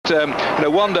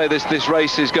one day this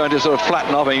race is going to sort of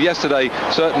flatten off. I mean, yesterday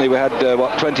certainly we had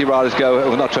 20 riders go,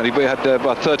 well not 20, but we had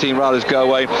about 13 riders go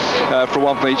away for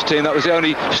one from each team. That was the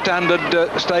only standard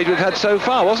stage we've had so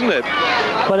far, wasn't it?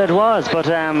 Well, it was, but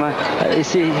you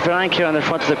see Virenque here on the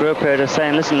front of the group here, they're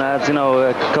saying, listen lads,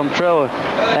 come through.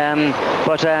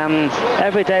 But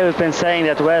every day we've been saying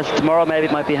that, well, tomorrow maybe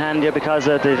it might be handier because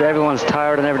everyone's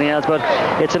tired and everything else, but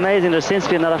it's amazing. There seems to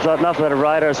be an awful lot of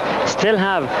riders still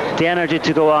have the energy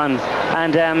to go on,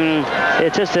 and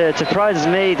it surprises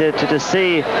me to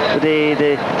see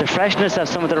the freshness of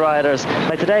some of the riders.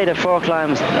 Like today, the 4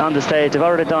 climbs on the stage, they've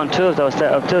already done two of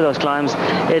those climbs.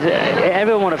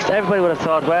 Everybody would have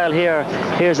thought, well,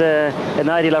 here's an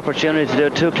ideal opportunity to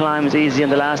do 2 climbs easy,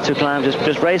 and the last 2 climbs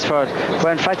just race for it.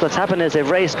 Where in fact what's happened is they've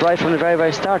raced right from the very,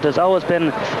 very start. There's always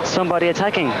been somebody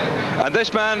attacking. And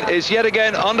this man is yet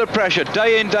again under pressure,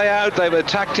 day in, day out. They've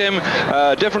attacked him,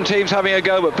 different teams having a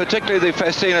go, but particularly the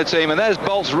Festina team. And there's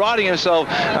Bolts riding himself,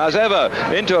 as ever,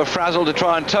 into a frazzle to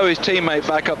try and tow his teammate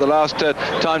back up. The last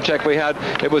time check we had,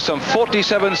 it was some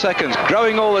 47 seconds,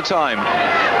 growing all the time.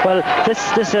 Well, this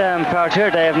part here,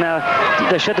 Dave, now,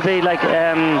 there should be like,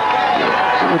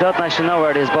 we don't actually know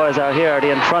where these boys are here. Are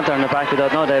they in front or in the back? We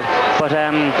don't know, Dave. But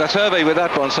that's Hervey with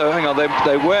that one. So hang on,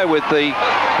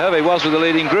 Hervey was with the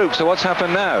leading group. So what's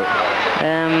happened now?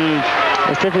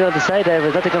 It's difficult to say, Dave.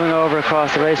 It's not coming over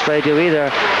across the race radio either.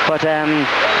 But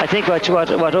I think what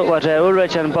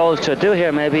Ulrich and Bowles should do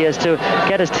here maybe is to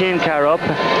get his team car up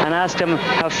and ask him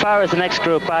how far is the next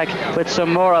group back with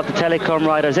some more of the Telecom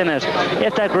riders in it.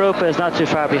 If that group is not too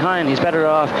far behind, he's better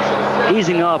off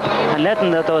easing up and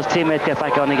letting those teammates get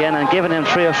back on again and giving him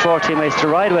 3 or 4 teammates to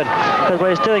ride with. Because what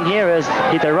he's doing here is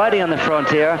they're riding on the front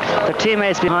here, their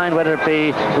teammates behind, whether it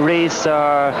be Reese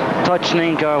or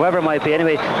Touchnink or whoever it might be.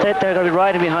 Anyway, they're going to be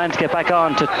riding behind to get back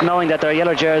on, to knowing that their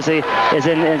yellow jersey is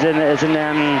in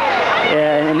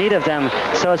need of them.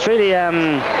 So it's really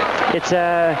it's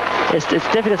a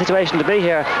difficult situation to be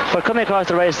here. But coming across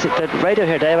the radio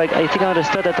here, Dave, I think I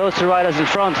understood that those 2 riders in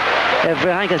front,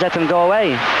 Virenque has let them go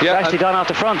away. They've actually gone off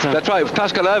the front. That's right.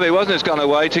 Pascal Hervey, wasn't it, has gone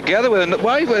away together with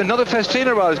another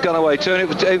Festina rider has gone away too, and it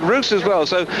was Roos as well.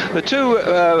 So the 2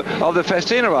 of the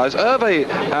Festina riders, Hervey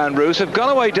and Roos, have gone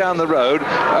away down the road,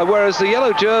 whereas the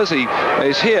yellow jersey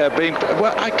is here being.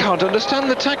 Well, I can't understand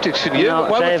the tactics. Can you? Why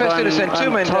would Festina send 2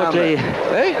 men down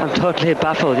there? I'm totally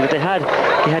baffled. You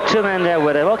had 2 men there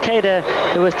with it. Okay,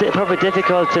 it was probably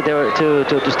difficult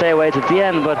to stay away to the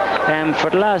end, but for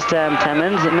the last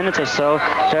 10 minutes or so,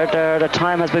 their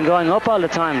time has been going up all the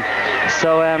time.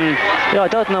 So I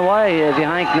don't know why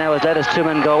Virenque now has let his 2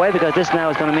 men go away, because this now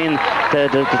is going to mean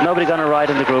that there's nobody going to ride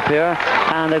in the group here,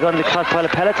 and they're going to be caught by the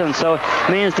peloton. So it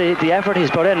means the effort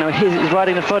he's put in. Now he's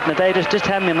riding the foot, and they just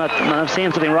tell me I'm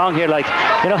seeing something wrong here. Like,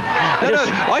 No,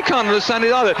 I can't understand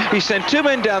it either. He sent 2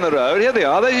 men down the road. Here they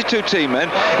are. There's his 2 team men.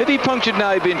 If he punctured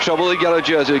now, he'd be in trouble. The yellow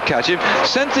jersey would catch him.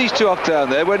 Sent these 2 off down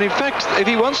there, when in fact, if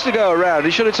he wants to go around,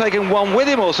 he should have taken 1 with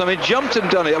him or something, jumped and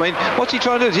done it. I mean, what's he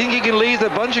trying to do? Do you think he can leave the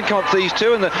bunch and come up to these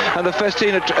 2 and the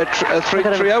Festina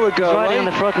trio would go away? Riding on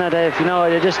the front now, Dave.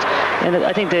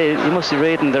 I think you must be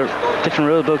reading the different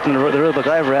rule book than the rule book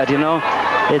I've read.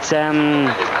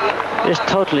 It's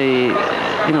totally,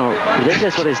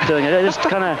 ridiculous what he's doing. I just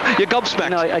kind of. You're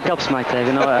gobsmacked. I gobsmacked, Dave.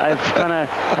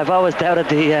 I've always doubted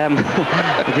the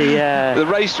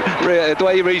race, the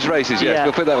way he reads races. Yes,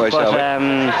 we'll put it that way, shall we?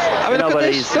 Look at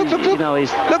this. Look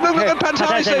at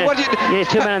Pantani say, what do you?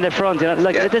 2 men in the front.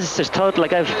 This is just total.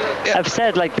 Like I've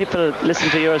said, like people listen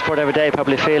to Eurosport every day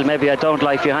probably feel maybe I don't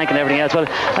like Virenque and everything else. Well,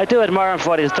 I do admire him for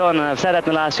what he's done, and I've said that in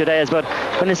the last few days. But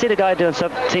when you see the guy doing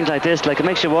things like this, like it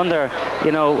makes you wonder,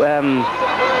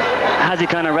 has he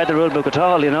kind of read the rule book at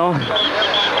all,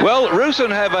 Well, Roos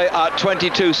and Hervey are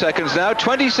 22 seconds now.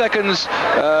 20 seconds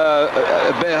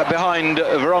behind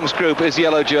Veron's group is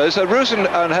yellow jersey. So Roos and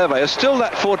Hervey are still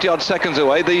that 40-odd seconds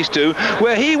away, these 2,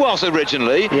 where he was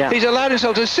originally. Yeah. He's allowed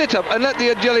himself to sit up and let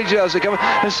the yellow jersey come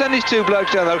and send his 2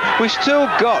 blokes down there. We've still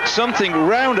got something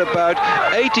round about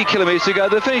 80 kilometres to go.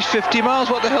 They finished 50 miles.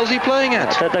 What the hell's he playing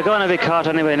at? They're going to be caught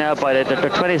anyway now by they're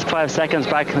 25 seconds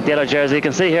back with the yellow jersey. You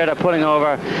can see here they're pulling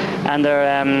over, and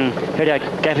they're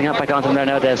getting up back onto them there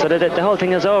now, Dave. So the whole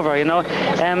thing is over,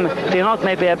 Virenque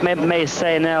may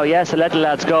say now, yes, let the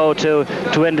lads go to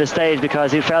win the stage,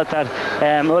 because he felt that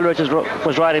Ulrich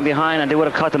was riding behind and they would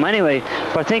have caught them anyway.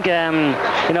 But I think,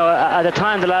 at the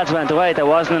time the lads went away, there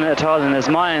wasn't at all in his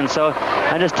mind. So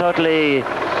I'm just totally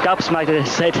gobsmacked at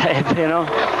this, Dave,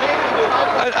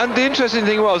 And the interesting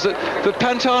thing was that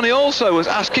Pantani also was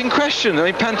asking questions. I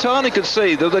mean, Pantani could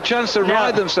see there was a chance to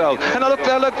ride themselves. And look,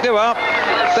 there you are.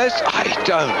 I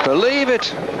don't believe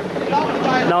it.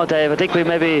 No, Dave. I think we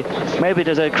maybe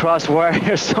there's a cross wire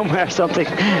here somewhere, or something.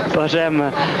 But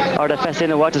or the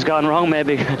Festina watch has gone wrong,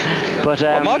 maybe. But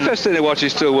well, my Festina watch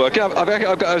is still working. I've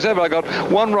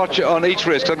got one watch on each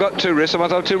wrist. I've got two wrists. I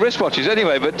must have two wristwatches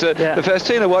anyway. But the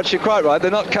Festina watch, you're quite right.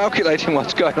 They're not calculating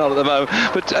what's going on at the moment.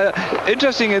 But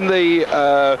interesting in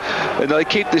the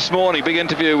Keep this morning big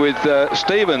interview with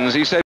Stevens. He said.